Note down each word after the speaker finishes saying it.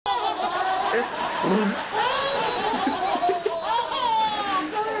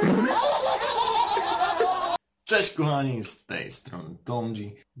Cześć kochani, z tej strony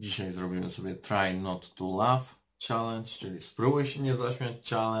Tomji. Dzisiaj zrobimy sobie Try Not to Laugh Challenge, czyli spróbuj się nie zaśmiać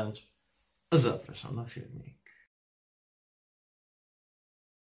challenge. Zapraszam na filmik.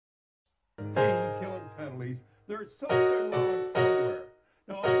 Killing penalties. There's something wrong somewhere.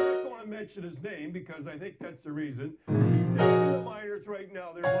 Now, I'm not going to mention his name because I think that's the reason. He's down in the minors right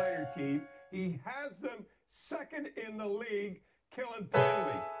now, their minor team. He has them second in the league killing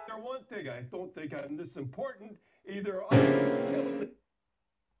penalties. Now, one thing, I don't think I'm this important. Either I'm killing it.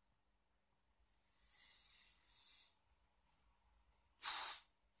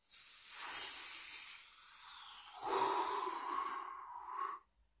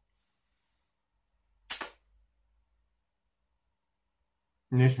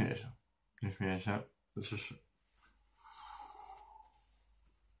 Nie śmieję się. Nie śmieję się. Przecież...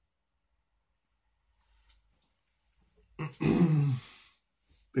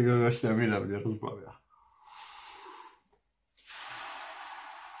 Tego gościa Mila mnie rozbawia.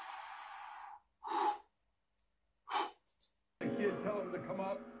 Kid, tell them to come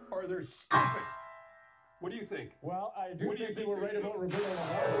up or they're stupid. What do you think? Well, I do think they were right about Roberto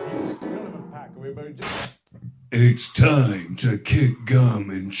Mahar. He was kind of a pack away, but just... It's time to kick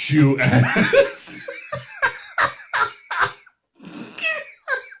gum and chew ass.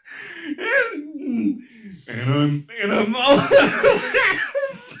 and I'm all fucking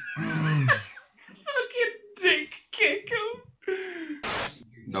dick kick him.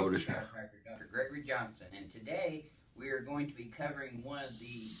 Dobry śmiech. Dr. Gregory Johnson, and today we are going to be covering one of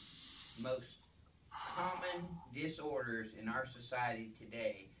the most common disorders in our society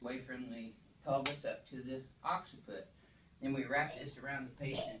today, away from the pelvis up to the occiput. Then we wrap this around the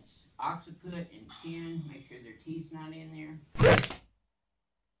patient's occiput and chin, make sure their teeth's not in there.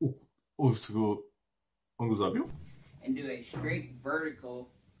 On go zabił? And do a straight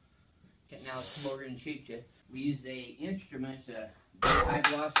vertical. Now we're going to shoot you. We use a instrument, a high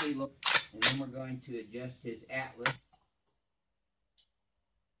velocity look, and then we're going to adjust his atlas.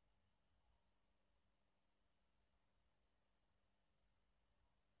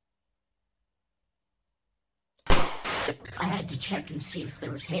 I had to check and see if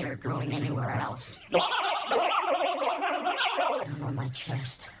there was hair growing anywhere else. I'm on my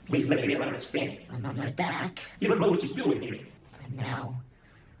chest. Please let me understand. I'm on my back. You don't know what you're doing here. And now...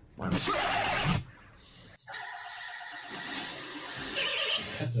 That's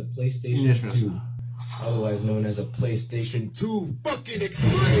a PlayStation 2. Otherwise known as a PlayStation 2 fucking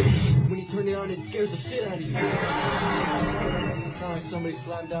explode! When you turn it on, it scares the shit out of you. It's kind of like somebody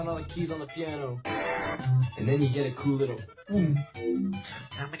slammed down all the keys on the piano. And then you get a cool little boom.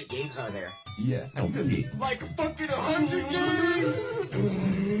 How many games are there? Yeah, how many? Like fucking 100 games!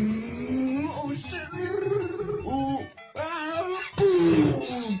 Oh shit! Ooh! Ah!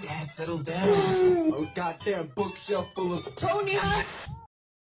 Ooh! Dad, settle down! Oh goddamn bookshelf full of Tony!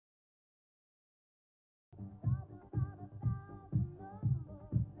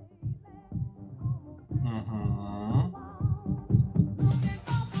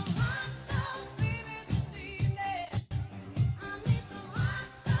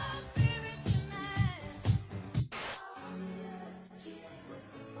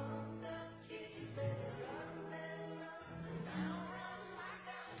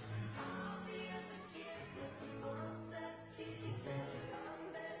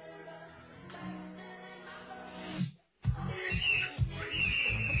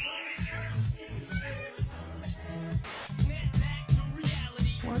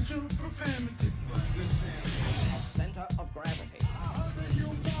 Center of gravity.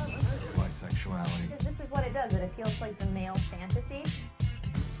 Bisexuality. This is what it does. It appeals to like the male fantasy.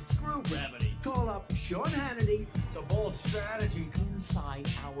 Screw gravity. Call up Sean Hannity. It's a bold strategy inside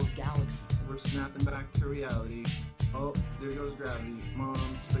our galaxy. We're snapping back to reality. Oh, there goes gravity.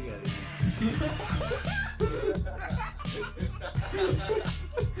 Mom, spaghetti.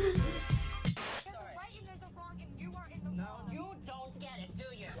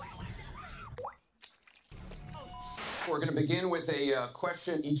 We're going to begin with a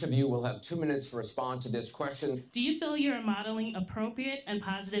question. Each of you will have 2 minutes to respond to this question. Do you feel you're modeling appropriate and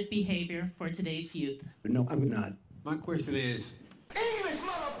positive behavior for today's youth? No, I'm not. My question is... English,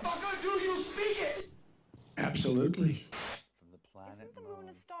 motherfucker! Do you speak it? Absolutely. From the planet Isn't the moon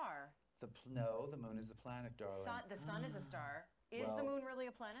a star? No, the moon is a planet, darling. The sun is a star. Is the moon really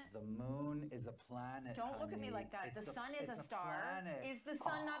a planet? The moon is a planet. Don't look at me like that. The sun is a star. Is the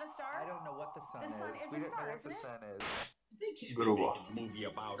sun not a star? I don't know what the sun is. The sun is a star, isn't it? The sun is. They can't make a movie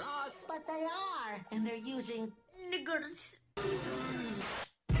about us. But they are, and they're using niggers.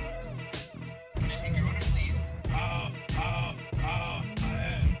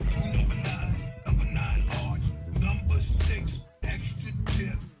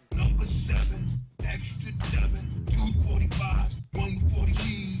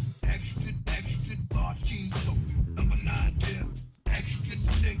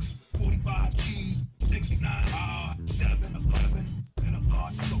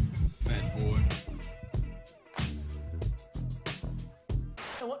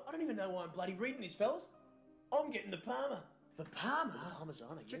 know what? I don't even know why I'm bloody reading this, fellas. I'm getting the Parma. The Parma?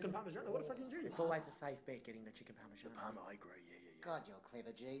 Parmigiana, Chicken Parmigiana? What a fucking genius. It's always a safe bet getting the chicken Parmigiana. The Parma, I agree, yeah. God, you're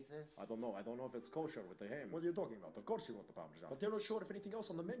clever, Jesus. I don't know if it's kosher with the ham. What are you talking about? Of course you want the Parmesan. But they're not sure if anything else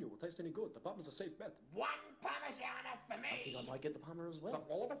on the menu will taste any good. The Parma's a safe bet. One Parmigiana for me! I think I might get the Parma as well. So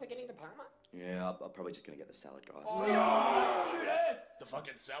all of us are getting the Parma? Yeah, I'm probably just gonna get the salad, guys. Judas! The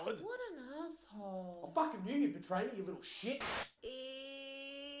fucking salad? What an asshole. I fucking knew you'd betray me, you little shit.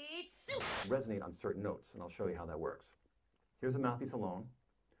 It's soup. Resonate on certain notes, and I'll show you how that works. Here's a mouthpiece alone.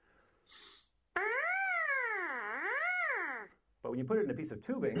 But when you put it in a piece of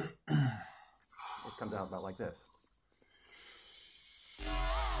tubing, it comes out about like this.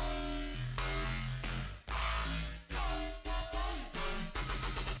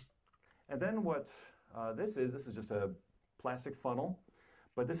 And then what this is just a plastic funnel,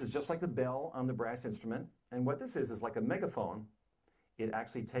 but this is just like the bell on the brass instrument. And what this is like a megaphone. It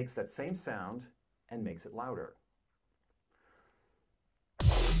actually takes that same sound and makes it louder.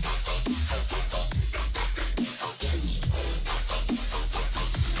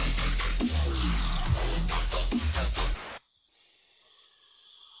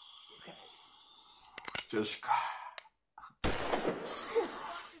 Just...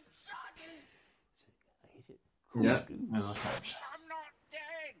 Nie, nie zaśmiałem się. I'm not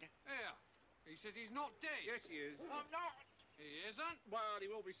dead. Yeah. He says he's not dead. Yes, he is. I'm not. He isn't? Well, he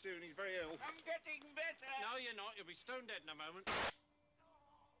will be soon. He's very ill. I'm getting better. No, you're not. You'll be stone dead in a moment.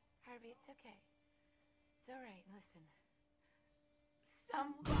 Harvey, it's okay. It's all right. Listen.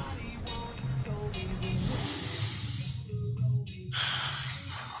 Somebody once told me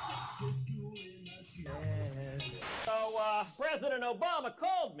So, President Obama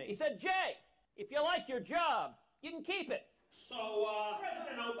called me. He said, Jay, if you like your job, you can keep it. So,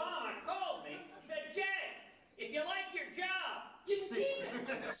 President Obama called me. He said, Jay, if you like your job, you can keep it.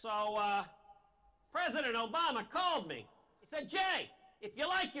 So, President Obama called me. He said, Jay, if you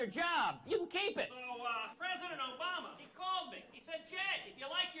like your job, you can keep it. So, President Obama, he called me. He said, Jay, if you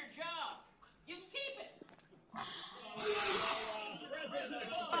like your job, you can keep it.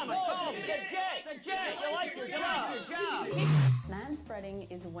 President Obama called me. He said, Jay, you like your job. Manspreading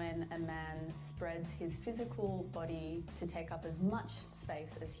is when a man spreads his physical body to take up as much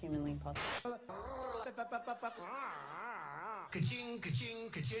space as humanly possible. Ka-ching, ka-ching,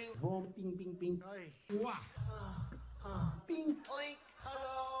 ka-ching. Boom, bing, bing, bing. Wah. Bing, clink,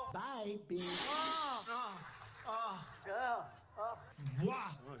 hello. Bye, bing.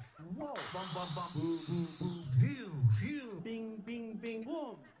 Wah. Whoa. Bum, bum, bum. Boom, boom, boom. Phew, phew. Bing, bing, bing.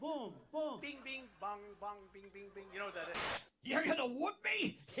 Boom, boom, boom. Bing, bing, bong, bong, bing, bing, bing. You know what that is? You're gonna whoop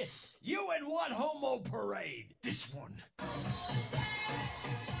me? You in what homo parade? This one.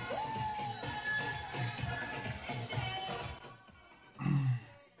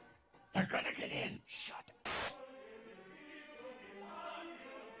 They're gonna get in. Shut up.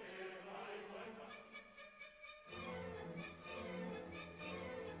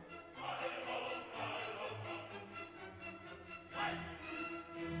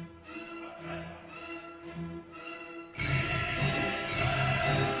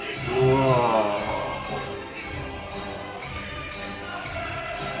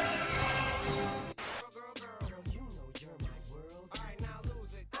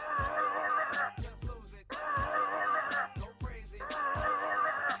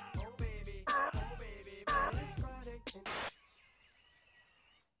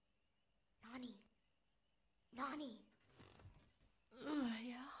 Nani.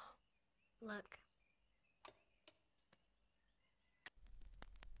 Yeah? Look.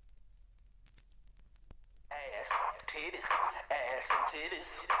 Ass, titties, ass and titties.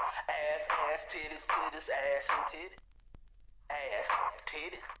 Ass, titties, titties, ass and titties. Ass,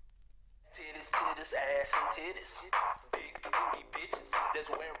 titties, titties, titties, ass and titties. Big booty bitches, that's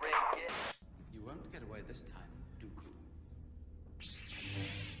where Red gets. You won't get away this time, Dooku.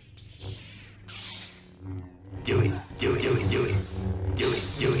 Do it, do it, do it, do it. Do it,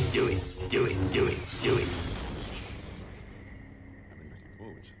 do it, do it, do it, do it, do it.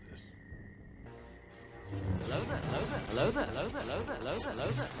 Hello there, hello there, hello there, hello there, hello there, hello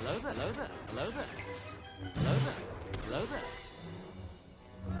there, hello there, hello there, hello there, hello there, hello there,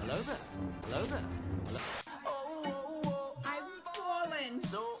 hello there, hello there, hello there. Oh, I've fallen.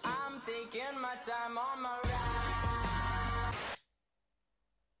 So I'm taking my time on my ride.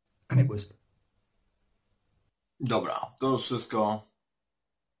 And it was... Dobra, to już wszystko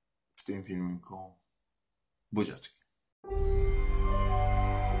w tym filmiku. Buziaczki.